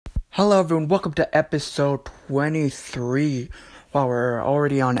Hello everyone, welcome to episode 23. Wow, we're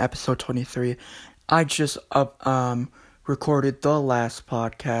already on episode 23. I just recorded the last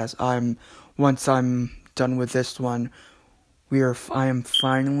podcast. Once I'm done with this one, I am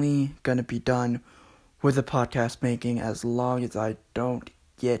finally gonna be done with the podcast making as long as I don't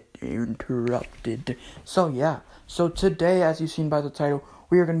get interrupted. So today, as you've seen by the title,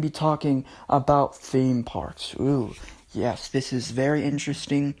 we are gonna be talking about theme parks. Ooh, yes, this is very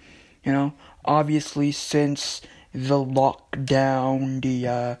interesting. Obviously, since the lockdown,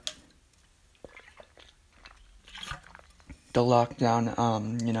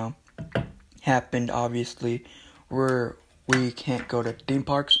 happened, obviously, we can't go to theme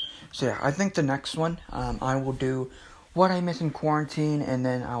parks. So yeah, I think the next one, I will do what I miss in quarantine, and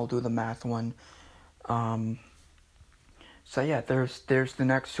then I'll do the math one. So yeah, there's the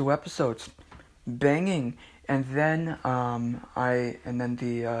next two episodes, banging, and then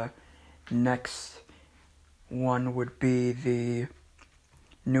the next one would be the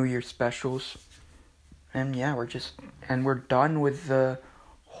New Year specials. And yeah, we're done with the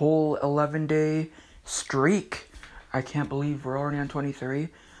whole 11-day streak. I can't believe we're already on 23.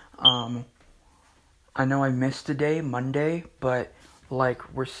 I know I missed a day, Monday, but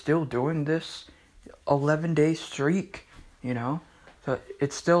we're still doing this 11-day streak, So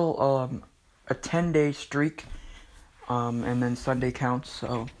it's still a 10-day streak, and then Sunday counts,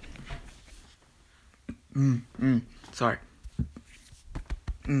 so sorry.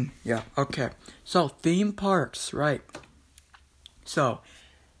 Yeah, okay. So, theme parks, right. So,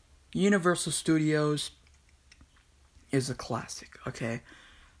 Universal Studios is a classic, okay?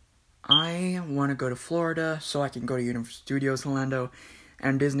 I want to go to Florida so I can go to Universal Studios Orlando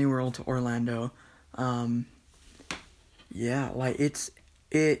and Disney World to Orlando. I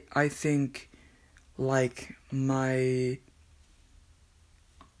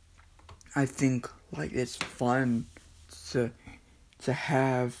think, it's fun to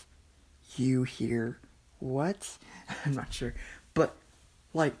have you here. What? I'm not sure. But,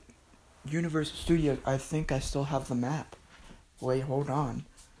 Universal Studios, I think I still have the map. Wait, hold on.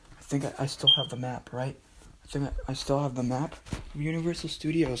 I think I still have the map, right? I think I still have the map of Universal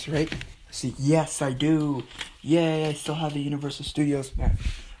Studios, right? See, yes, I do. Yay, I still have the Universal Studios map.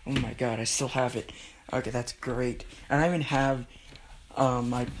 Oh my god, I still have it. Okay, that's great. And I even have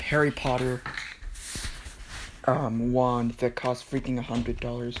my Harry Potter wand that cost freaking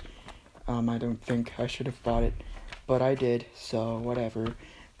 $100. I don't think I should have bought it, but I did, so whatever.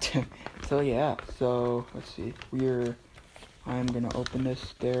 So yeah, so let's see. I'm gonna open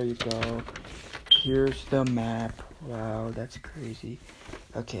this. There you go. Here's the map. Wow, that's crazy.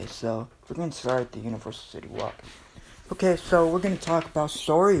 Okay, so we're gonna start at the Universal City Walk. Okay, so we're gonna talk about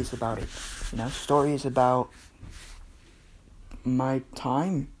stories about it. Stories about my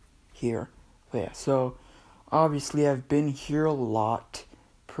time here. Yeah, so obviously I've been here a lot.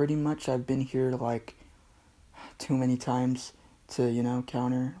 Pretty much I've been here too many times to,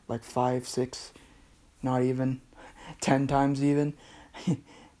 counter 5, 6, not even 10 times even.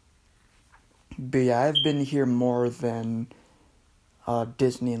 But yeah, I've been here more than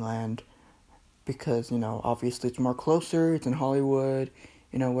Disneyland because, obviously it's more closer, it's in Hollywood,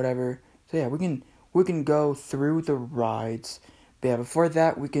 whatever. So yeah, we can go through the rides. But yeah, before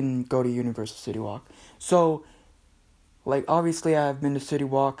that we can go to Universal City Walk. So obviously I've been to City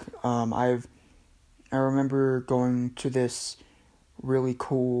Walk. I remember going to this really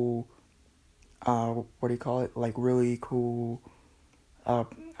cool what do you call it? Really cool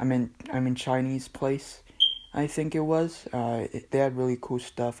I'm in Chinese place, I think it was. They had really cool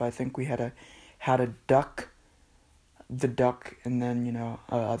stuff. I think we had a duck, the duck, and then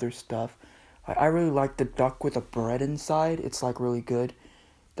other stuff. I really liked the duck with the bread inside. It's really good.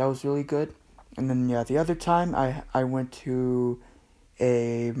 That was really good. And then the other time I went to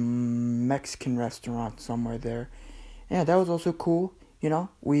a Mexican restaurant somewhere there. Yeah, that was also cool.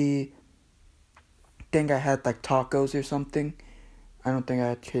 We think I had tacos or something. I don't think I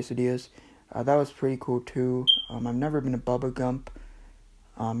had quesadillas. That was pretty cool too. I've never been to Bubba Gump,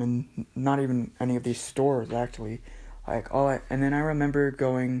 and not even any of these stores actually. And then I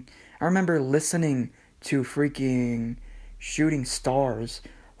remember listening to freaking Shooting Stars.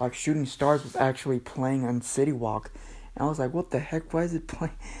 Shooting Stars was actually playing on City Walk, and I was like, what the heck? Why is it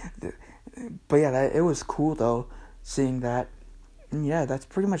playing? But yeah, it was cool though, seeing that. And yeah, that's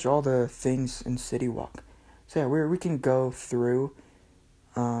pretty much all the things in City Walk. So yeah, we can go through.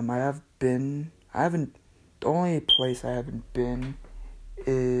 The only place I haven't been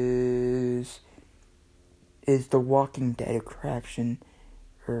is the Walking Dead attraction,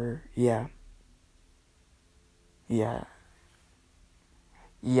 yeah,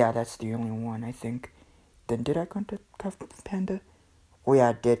 Yeah, that's the only one, I think. Then did I go to Kung Fu Panda? Oh yeah,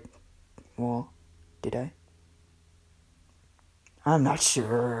 I did. Well, did I? I'm not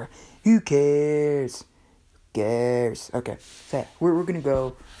sure. Who cares? Cares. Okay, so yeah, we're gonna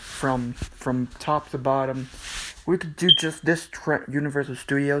go from top to bottom. We could do just this Universal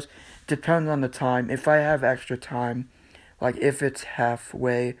Studios. Depends on the time. If I have extra time, like if it's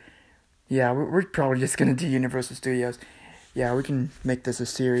halfway, yeah, we're probably just gonna do Universal Studios. Yeah, we can make this a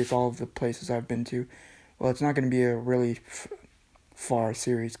series. All of the places I've been to. Well, it's not gonna be a really far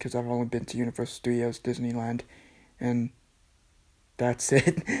series because I've only been to Universal Studios, Disneyland, and that's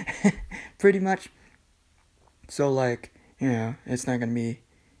it. Pretty much. So like, it's not gonna be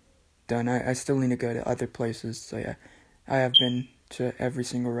done. I still need to go to other places. So yeah, I have been to every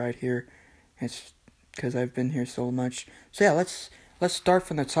single ride here. It's because I've been here so much. So yeah, let's start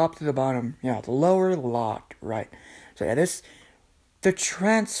from the top to the bottom. Yeah, the lower lot, right? So yeah, the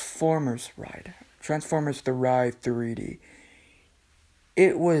Transformers ride. Transformers the Ride 3D.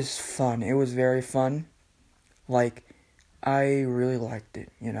 It was fun. It was very fun. Like, I really liked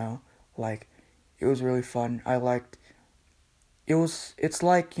it, Like, it was really fun. It's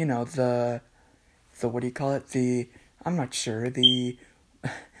like, what do you call it? I'm not sure,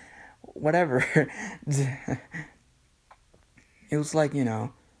 whatever. It was like,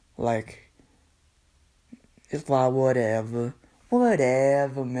 like, it's like whatever.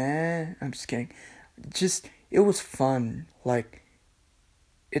 Whatever, man. I'm just kidding. It was fun. Like,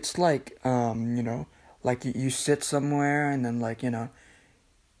 it's like, like you sit somewhere and then, like,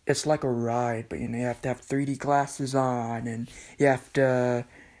 it's like a ride, but, you have to have 3D glasses on and you have to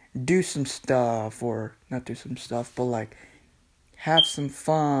do some stuff, or not do some stuff, but, like, have some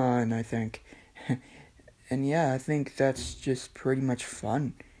fun, I think. And yeah, I think that's just pretty much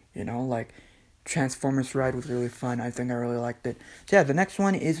fun, like, Transformers ride was really fun. I think I really liked it. So yeah, the next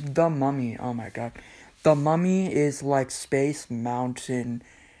one is The Mummy. Oh my god. The Mummy is like Space Mountain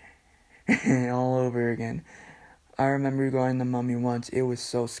all over again. I remember going to The Mummy once. It was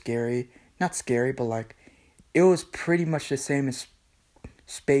so scary. Not scary, but like, it was pretty much the same as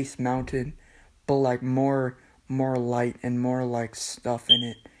Space Mountain, but like more light and more like stuff in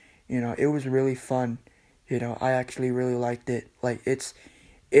it. It was really fun. I actually really liked it. Like, it's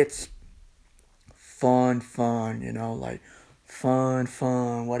fun, like,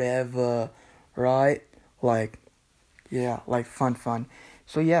 fun, whatever, right? Like, yeah, like, fun.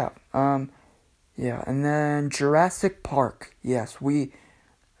 So, yeah, yeah, and then Jurassic Park. Yes,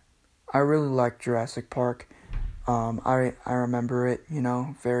 I really like Jurassic Park. I remember it,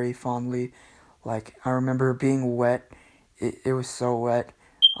 very fondly. Like, I remember being wet. It was so wet,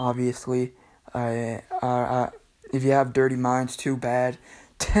 obviously. If you have dirty minds, too bad.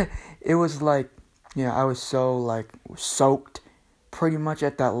 It was like, I was so, like, soaked pretty much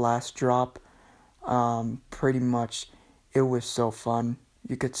at that last drop. Pretty much, it was so fun,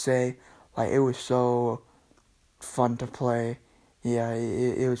 you could say. Like, it was so fun to play. Yeah,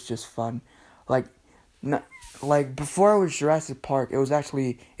 it was just fun. Like, like, before it was Jurassic Park,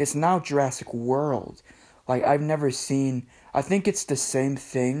 it's now Jurassic World. Like, I think it's the same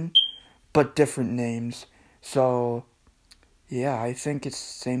thing, but different names. So, yeah, I think it's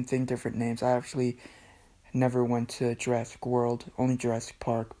the same thing, different names. I actually never went to Jurassic World, only Jurassic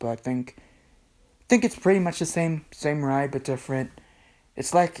Park, but I think it's pretty much the same ride, but different.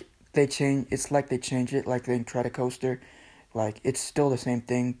 It's like they change it, like the Incredicoaster. Like, it's still the same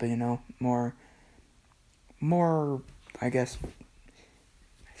thing, but, more, I guess,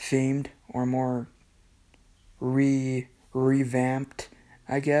 themed, or more revamped,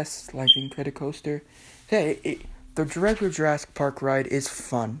 I guess, like the Incredicoaster. Yeah, the regular Jurassic Park ride is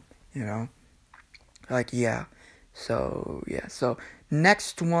fun, Like, yeah. So, yeah. So,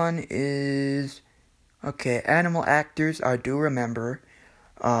 next one is, okay, Animal Actors, I do remember.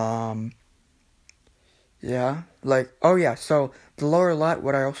 Yeah, like, oh yeah, so the lower lot,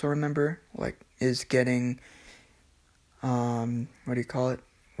 what I also remember, like, is getting, what do you call it?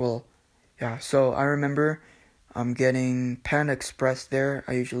 Well, yeah, so I remember, getting Panda Express there.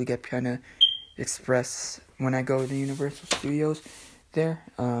 I usually get Panda Express when I go to the Universal Studios there,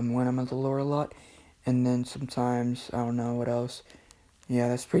 when I'm at the lower lot, and then sometimes, I don't know what else. Yeah,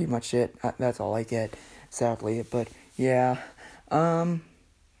 that's pretty much it. That's all I get, sadly, but, yeah,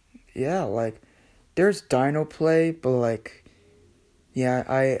 yeah, like, there's Dino Play, but, like, yeah,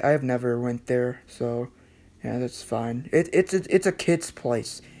 I've never went there, so, yeah, that's fine. It's a kid's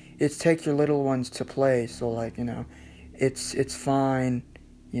place. It's take your little ones to play, so, like, it's fine,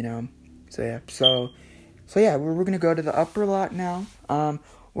 so, yeah, so yeah, we're gonna go to the upper lot now.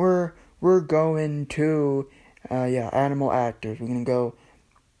 We're going to, yeah, Animal Actors. We're gonna go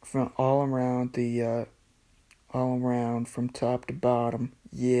from all around from top to bottom.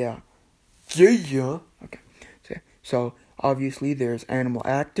 Yeah. Yeah. Okay. So obviously there's animal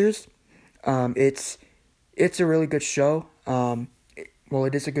actors. It's a really good show.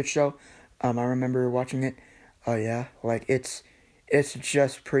 It is a good show. I remember watching it. Oh yeah, like it's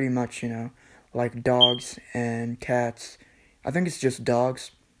just pretty much, like dogs and cats. I think it's just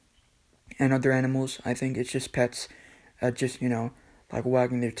dogs and other animals. I think it's just pets, just like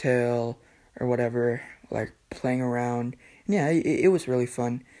wagging their tail or whatever, like playing around. Yeah, it was really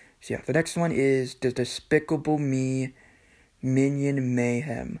fun. So yeah, the next one is the Despicable Me Minion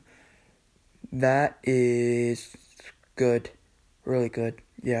Mayhem. That is good, really good.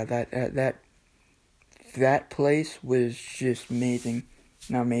 Yeah, that place was just amazing.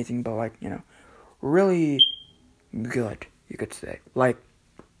 Not amazing, but like really good. You could say. Like,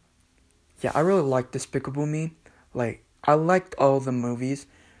 yeah, I really liked Despicable Me. Like, I liked all the movies.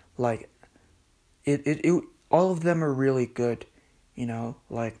 Like, it all of them are really good.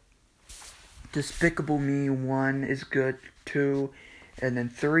 Like Despicable Me 1 is good, 2, and then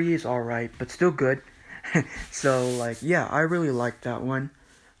 3 is alright, but still good. So, like, yeah, I really like that one.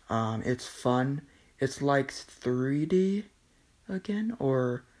 It's fun. It's like 3D again,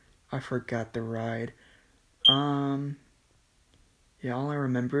 or I forgot the ride. Yeah, all I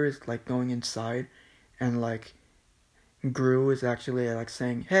remember is, like, going inside, and, like, Gru is actually, like,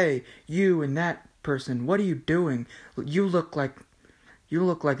 saying, "Hey, you and that person, what are you doing? You look like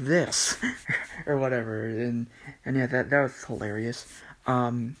this," or whatever, and yeah, that was hilarious.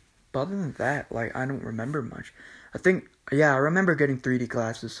 But other than that, like, I don't remember much. I remember getting 3D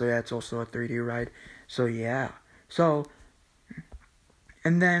glasses, so yeah, it's also a 3D ride. So yeah,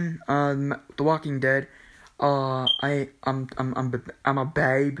 and then The Walking Dead. I'm a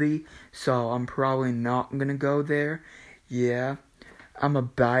baby, so I'm probably not gonna go there. Yeah, I'm a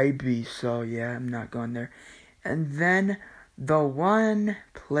baby, so yeah, I'm not going there. And then the one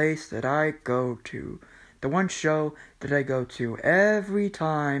place that I go to, the one show that I go to every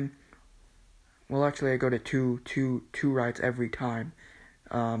time. Well, actually, I go to two rides every time.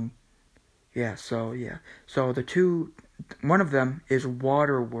 Yeah. So one of them is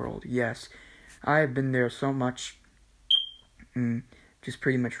Waterworld. Yes, I have been there so much. Just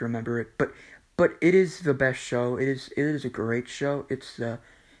pretty much remember it, but it is the best show. It is a great show. It's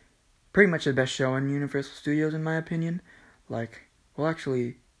pretty much the best show in Universal Studios, in my opinion. Like,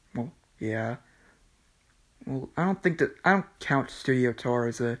 yeah. Well, I don't count Studio Tour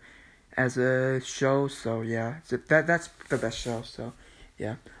as a show. So yeah, that's the best show. So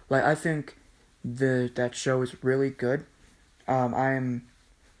yeah, like I think that show is really good. I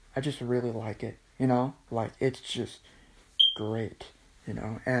just really like it. Like it's just great.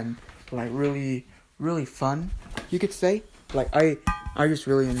 And like really really fun. You could say. Like I just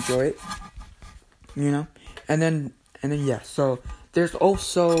really enjoy it. And then yeah. So there's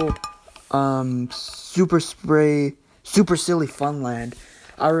also Super Silly Funland.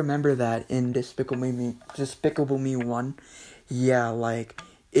 I remember that in Despicable Me 1. Yeah, like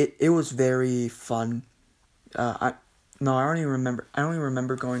it was very fun. I don't even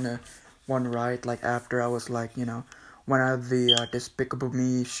remember going to one ride like after I was like, went out of the Despicable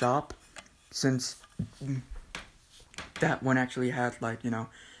Me shop, since that one actually had like,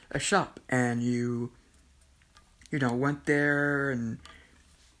 a shop, and you went there and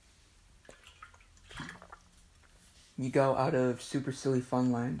you go out of Super Silly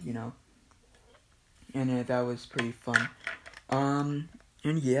Funland, and that was pretty fun. And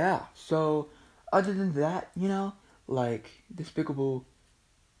yeah, so other than that, like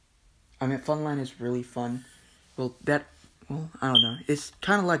Funland is really fun. I don't know. It's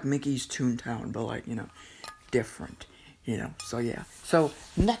kind of like Mickey's Toontown, but like, different, So yeah. So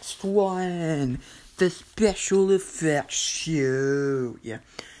next one, the special effects show. Yeah.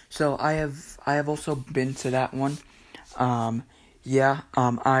 So I have also been to that one. I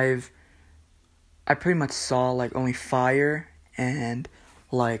pretty much saw like only fire and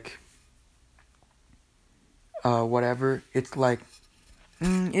like whatever. It's like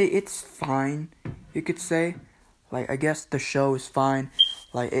it's fine, you could say. Like I guess the show is fine.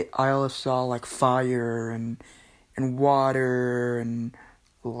 Like I also saw like fire and water and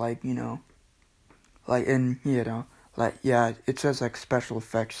like like like yeah, it says like special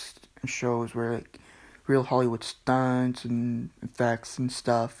effects and shows where like real Hollywood stunts and effects and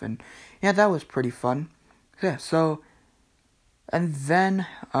stuff, and yeah, that was pretty fun. Yeah, so and then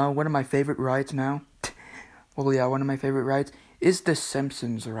one of my favorite rides now. Well, yeah, one of my favorite rides is the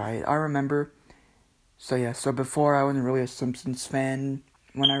Simpsons ride. I remember. So before I wasn't really a Simpsons fan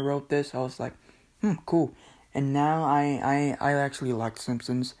when I wrote this. I was like, cool. and now I actually like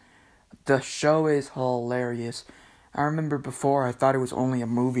Simpsons. The show is hilarious. I remember before I thought it was only a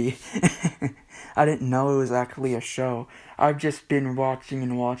movie. I didn't know it was actually a show. I've just been watching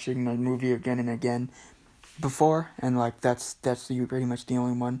the movie again and again before, and like that's pretty much the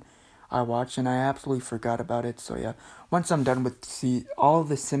only one I watched, and I absolutely forgot about it. So yeah, once I'm done with all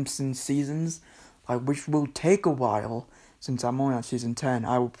the Simpsons seasons, like which will take a while since I'm only on season 10,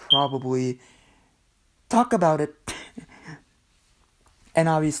 I will probably talk about it. And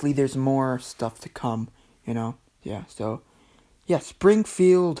obviously there's more stuff to come, you know? Yeah, so yeah,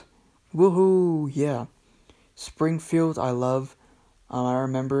 Springfield. Woohoo, yeah. Springfield I love. I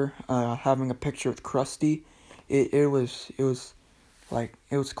remember having a picture with Krusty. It was like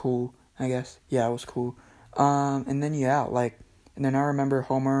it was cool, I guess. Yeah, it was cool. And then yeah, like and then I remember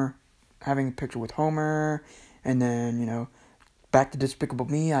Homer having a picture with Homer, and then, you know, back to Despicable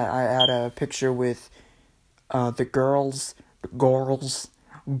Me, I had a picture with the girls. Gorls.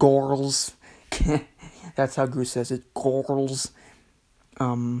 That's how Goose says it. Gorls.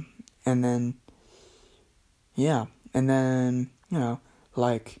 And then, yeah. And then, you know,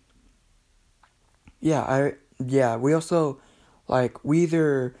 like, we also, like,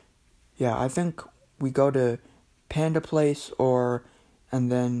 I think we go to Panda Place or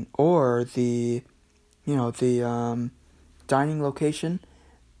the, you know, the, dining location.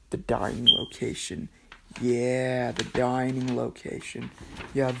 The dining location. Yeah, the dining location.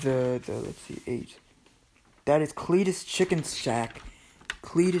 Yeah, the let's see, 8. That is Cletus Chicken Shack.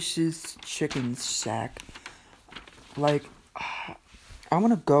 Cletus's Chicken Shack. Like, I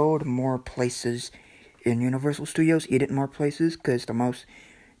want to go to more places in Universal Studios, eat at more places, because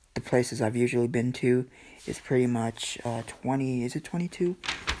the places I've usually been to is pretty much 20, is it 22?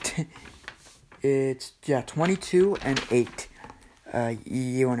 It's, 22 and 8.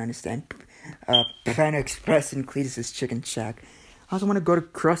 You won't understand. Panda Express and Cletus's Chicken Shack. I also want to go to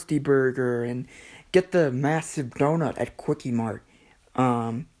Krusty Burger and get the massive donut at Quickie Mart.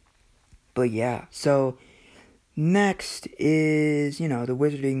 But yeah, so next is, you know, the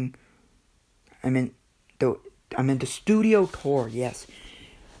Wizarding. The Studio Tour. Yes,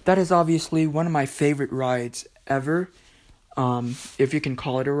 that is obviously one of my favorite rides ever. If you can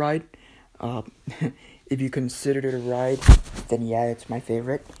call it a ride. If you consider it a ride, then yeah, it's my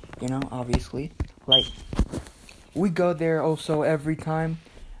favorite, you know, obviously. Like, we go there also every time,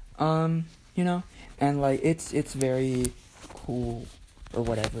 you know, and like, it's very cool, or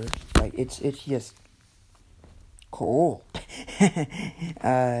whatever. Like, it's just cool.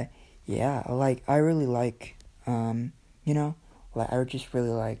 Yeah, like, I really like, you know, like, I just really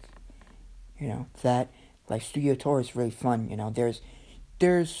like, you know, that, like, Studio Tour is really fun, you know, there's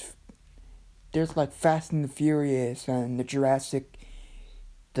like Fast and the Furious and the Jurassic,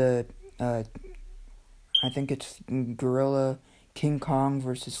 I think it's Gorilla King Kong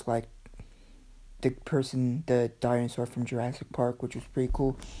versus like the dinosaur from Jurassic Park, which was pretty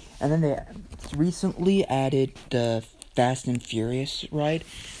cool. And then they recently added the Fast and Furious ride,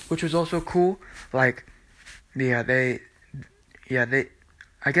 which was also cool. Like, I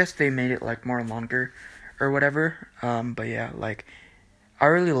guess they made it like more longer or whatever. But yeah, like, I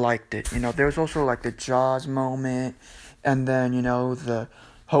really liked it. You know, there was also like the Jaws moment, and then, you know, the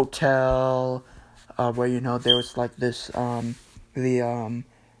hotel, where, you know, there was like this, the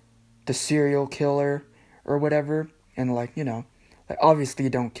serial killer or whatever, and like, you know, like, obviously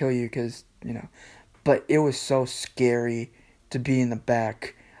don't kill you because, you know, but it was so scary to be in the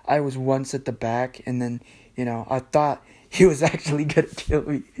back. I was once at the back, and then, you know, I thought he was actually gonna kill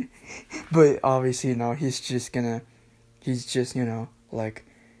me, but obviously, you know, he's just, you know, like,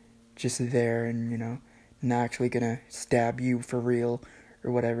 just there and, you know, not actually gonna stab you for real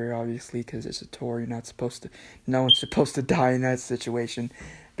or whatever, obviously, because it's a tour, no one's supposed to die in that situation.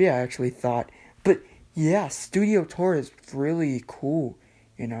 But yeah, I actually thought, but yeah, Studio Tour is really cool,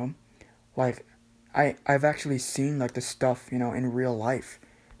 you know, like, I've actually seen, like, the stuff, you know, in real life,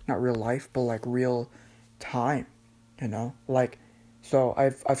 not real life, but, like, real time, you know, like, so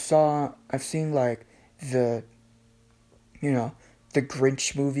I've seen, like, the, you know, the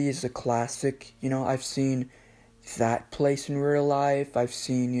Grinch movie is a classic, you know, I've seen that place in real life. I've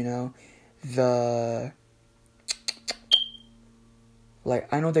seen, you know,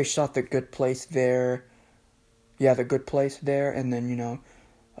 I know they shot The Good Place there. Yeah, The Good Place there, and then, you know,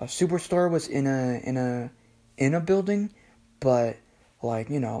 Superstore was in a building, but, like,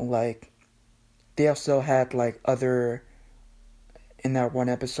 you know, like, they also had, like, in that one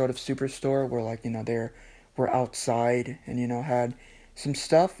episode of Superstore where, like, you know, were outside and, you know, had some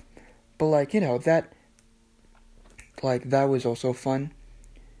stuff, but, like, you know, that was also fun.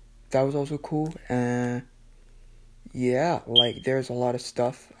 That was also cool. yeah, like there's a lot of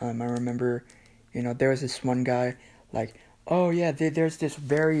stuff. I remember, there was this one guy, like, oh yeah, there's this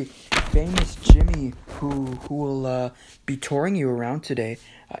very famous Jimmy who will be touring you around today,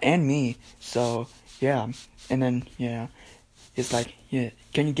 and me. So yeah, and then yeah, it's like, yeah,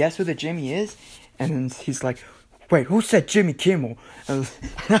 can you guess who the Jimmy is? And then he's like, wait, who said Jimmy Kimmel? I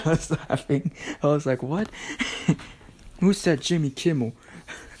was laughing. I was like, what? Who said Jimmy Kimmel?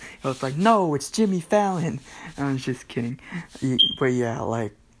 I was like, no, it's Jimmy Fallon. I was just kidding. But yeah,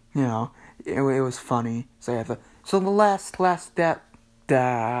 like, it was funny. So yeah, the last the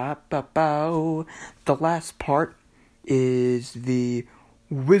last part is the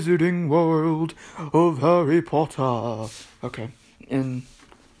Wizarding World of Harry Potter. Okay, and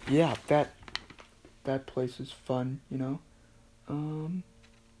yeah, that place is fun.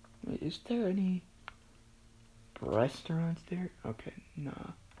 Is there any restaurants there? Okay,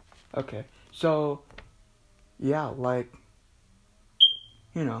 nah. Okay, so yeah, like,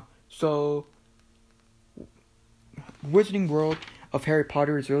 so Wizarding World of Harry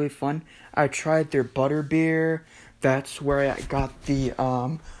Potter is really fun. I tried their butterbeer. That's where I got the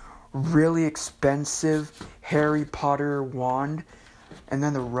really expensive Harry Potter wand, and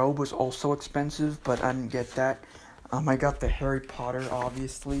then the robe was also expensive, but I didn't get that. I got the Harry Potter,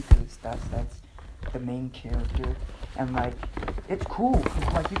 obviously, because that's the main character, and like, it's cool,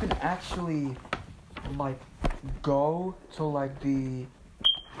 'cause, like, you can actually, like, go to, like, the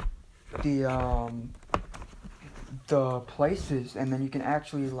places, and then you can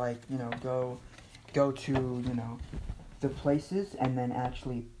actually, like, go to, the places, and then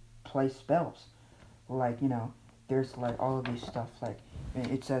actually play spells. Like, there's, like, all of these stuff, like,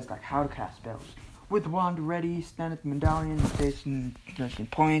 it says, like, how to cast spells. With the wand ready, stand at the medallion, facing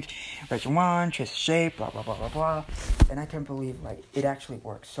point, raise your wand, trace the shape, blah, blah, blah, blah, blah. And I can't believe, like, it actually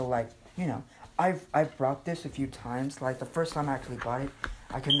works. So, like, I've brought this a few times. Like, the first time I actually bought it,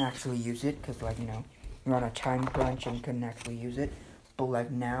 I couldn't actually use it, because, like, you're on a time crunch and couldn't actually use it. But,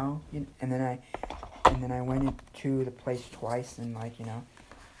 like, now, and then I went into the place twice, and, like,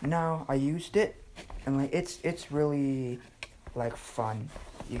 now I used it, and, like, it's really, like, fun,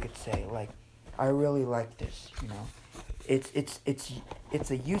 you could say. Like, I really like this,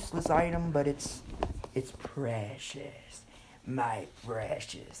 It's a useless item, but it's precious. My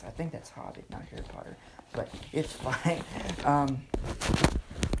precious. I think that's Hobbit, not Harry Potter. But it's fine.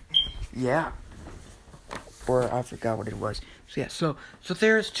 Yeah. Or I forgot what it was. So yeah, so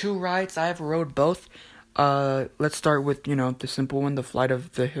there's 2 rides. I have rode both. Let's start with, the simple one, the Flight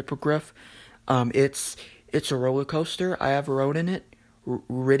of the Hippogriff. It's a roller coaster. I have ridden it.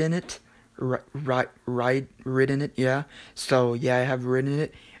 Ridden it, yeah. So yeah, I have ridden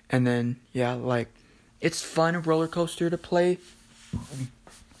it, and then yeah, like, it's fun roller coaster to play.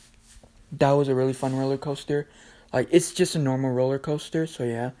 That was a really fun roller coaster. Like, it's just a normal roller coaster, so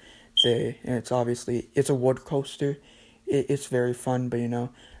yeah, it's a wood coaster. It's very fun, but I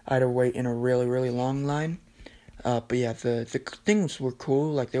had to wait in a really, really long line. But yeah, the things were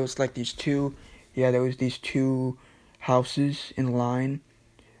cool. Like, there was like these two houses in line.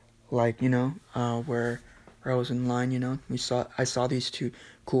 Like, where I was in line, I saw these 2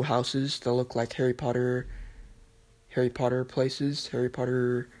 cool houses that look like Harry Potter places, Harry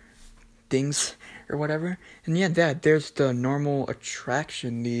Potter things, or whatever. And yeah, there's the normal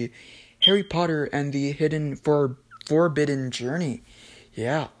attraction, the Harry Potter and the Forbidden Journey.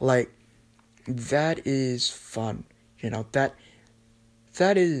 Yeah, like, that is fun.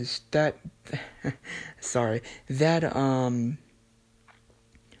 Sorry, that,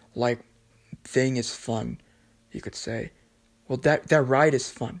 like, thing is fun, you could say. Well, that ride is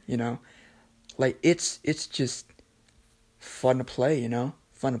fun, Like, it's just fun to play,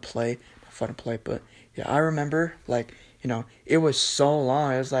 Fun to play, but yeah, I remember, like, it was so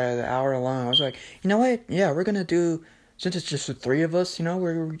long. It was like an hour long. I was like, you know what? Yeah, we're gonna do, since it's just the 3 of us,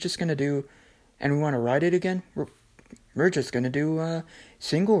 we're just gonna do, and we want to ride it again. We're just gonna do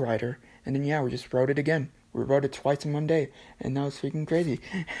single rider, and then yeah, we just rode it again. We rode it twice in one day, and that was freaking crazy.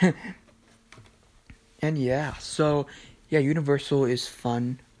 And yeah, so yeah, Universal is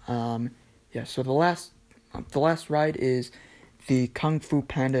fun. Yeah, so the last ride is the Kung Fu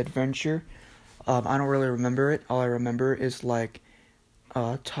Panda Adventure. I don't really remember it. All I remember is, like,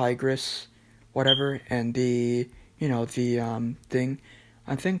 Tigress, whatever, and the thing.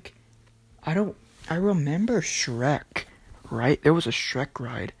 I remember Shrek, right? There was a Shrek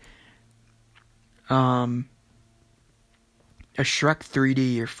ride. A Shrek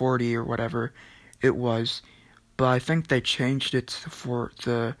 3D or 4D or whatever it was, but I think they changed it to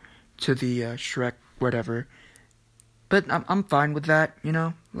the Shrek whatever. But I'm fine with that,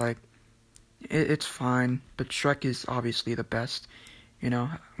 like, it's fine, but Shrek is obviously the best.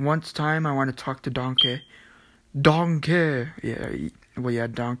 Once time I want to talk to Donkey. Donkey! Yeah,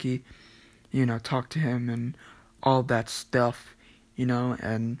 Donkey. Talk to him and all that stuff,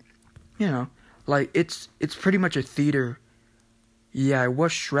 and, like, it's pretty much a theater. Yeah, it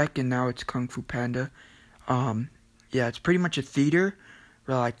was Shrek and now it's Kung Fu Panda. Yeah, it's pretty much a theater,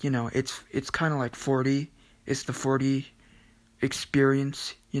 where, like, it's kind of like 40. It's the 40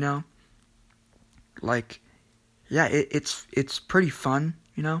 experience, like, yeah, it's pretty fun,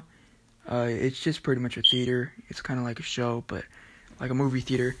 it's just pretty much a theater. It's kind of like a show, but like a movie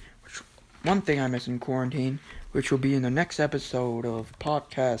theater. One thing I miss in quarantine, which will be in the next episode of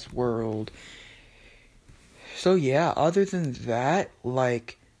Podcast World. So yeah, other than that,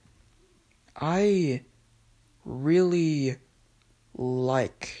 like, I really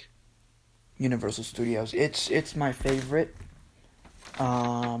like Universal Studios. It's my favorite.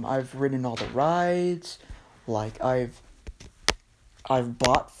 I've ridden all the rides. Like, I've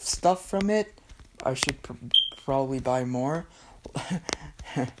bought stuff from it. I should probably buy more.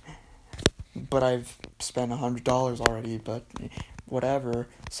 But I've spent $100 already, but whatever.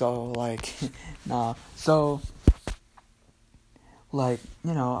 So, like, nah. So, like,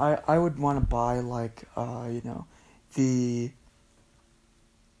 I would want to buy, like, the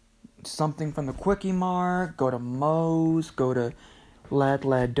something from the Quickie Mart, go to Moe's, go to Lad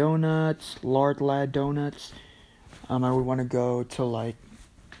Donuts, Lad Donuts. I would want to go to, like,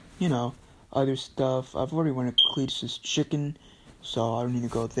 other stuff. I've already went to Cletus's Chicken, so I don't need to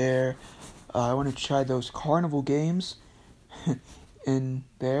go there. I want to try those carnival games in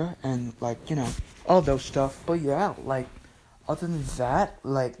there, and, like, all those stuff. But yeah, like, other than that,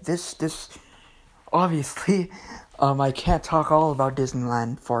 like, this obviously, I can't talk all about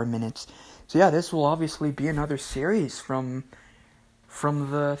Disneyland for minutes. So yeah, this will obviously be another series from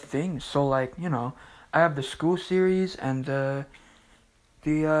the thing. So, like, I have the school series and the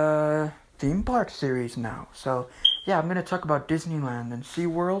theme park series now. So yeah, I'm gonna talk about Disneyland and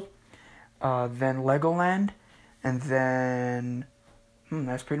SeaWorld, then Legoland, and then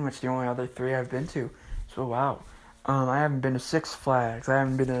that's pretty much the only other 3 I've been to. So wow. I haven't been to Six Flags. I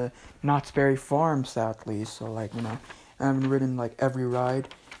haven't been to Knott's Berry Farm, sadly. So, like, I haven't ridden, like, every ride,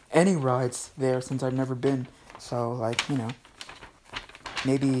 any rides there since I've never been. So, like,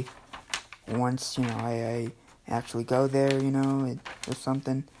 maybe once, I actually go there, or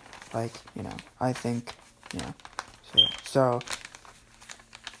something. Like, I think, So,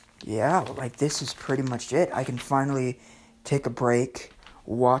 yeah, like, this is pretty much it. I can finally take a break,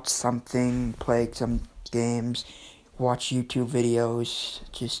 watch something, play some games, watch YouTube videos,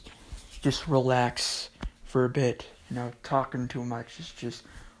 just relax for a bit. Talking too much is just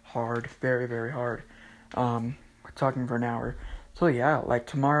hard, very, very hard. Talking for an hour. So yeah, like,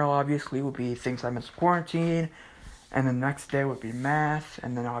 tomorrow obviously will be things I miss quarantine, and the next day would be math,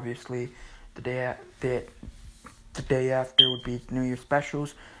 and then obviously the day after would be New Year's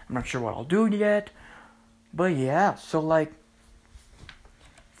specials. I'm not sure what I'll do yet, but yeah, so, like,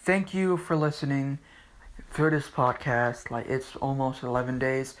 thank you for listening for this podcast. Like, it's almost 11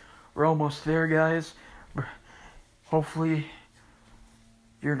 days. We're almost there, guys. Hopefully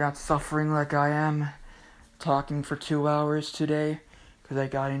you're not suffering like I am, talking for 2 hours today, because I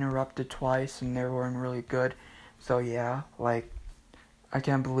got interrupted twice and they weren't really good. So yeah, like, I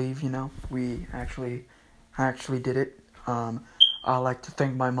can't believe, we actually did it. I like to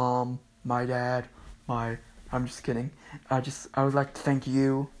thank my mom, my dad, I'm just kidding. I would like to thank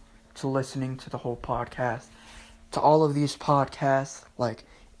you to listening to the whole podcast. To all of these podcasts, like,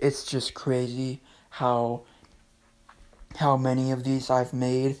 it's just crazy how many of these I've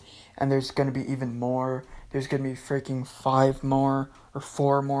made, and there's gonna be even more. There's gonna be freaking 5 more, or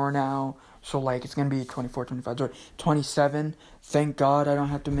 4 more now. So, like, it's gonna be 24, 25, 27. Thank God I don't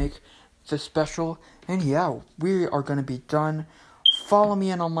have to make the special. And yeah, we are gonna be done. Follow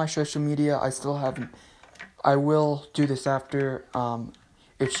me on all my social media. I will do this after.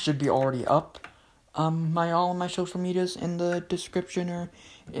 It should be already up. All of my social medias in the description or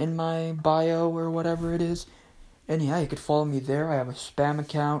in my bio or whatever it is. And yeah, you could follow me there. I have a spam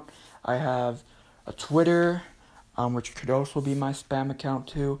account. I have a Twitter, which could also be my spam account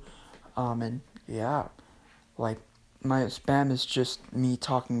too. And yeah, like, my spam is just me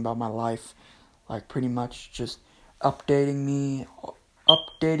talking about my life, like, pretty much just updating me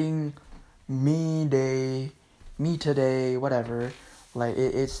today, whatever. Like,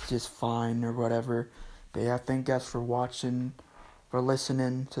 it's just fine or whatever. But yeah, thank you guys for watching, for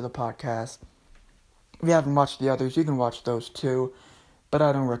listening to the podcast. If you haven't watched the others, you can watch those too, but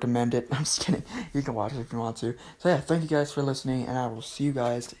I don't recommend it. I'm just kidding. You can watch it if you want to. So yeah, thank you guys for listening, and I will see you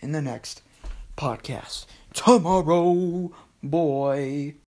guys in the next podcast tomorrow, boy.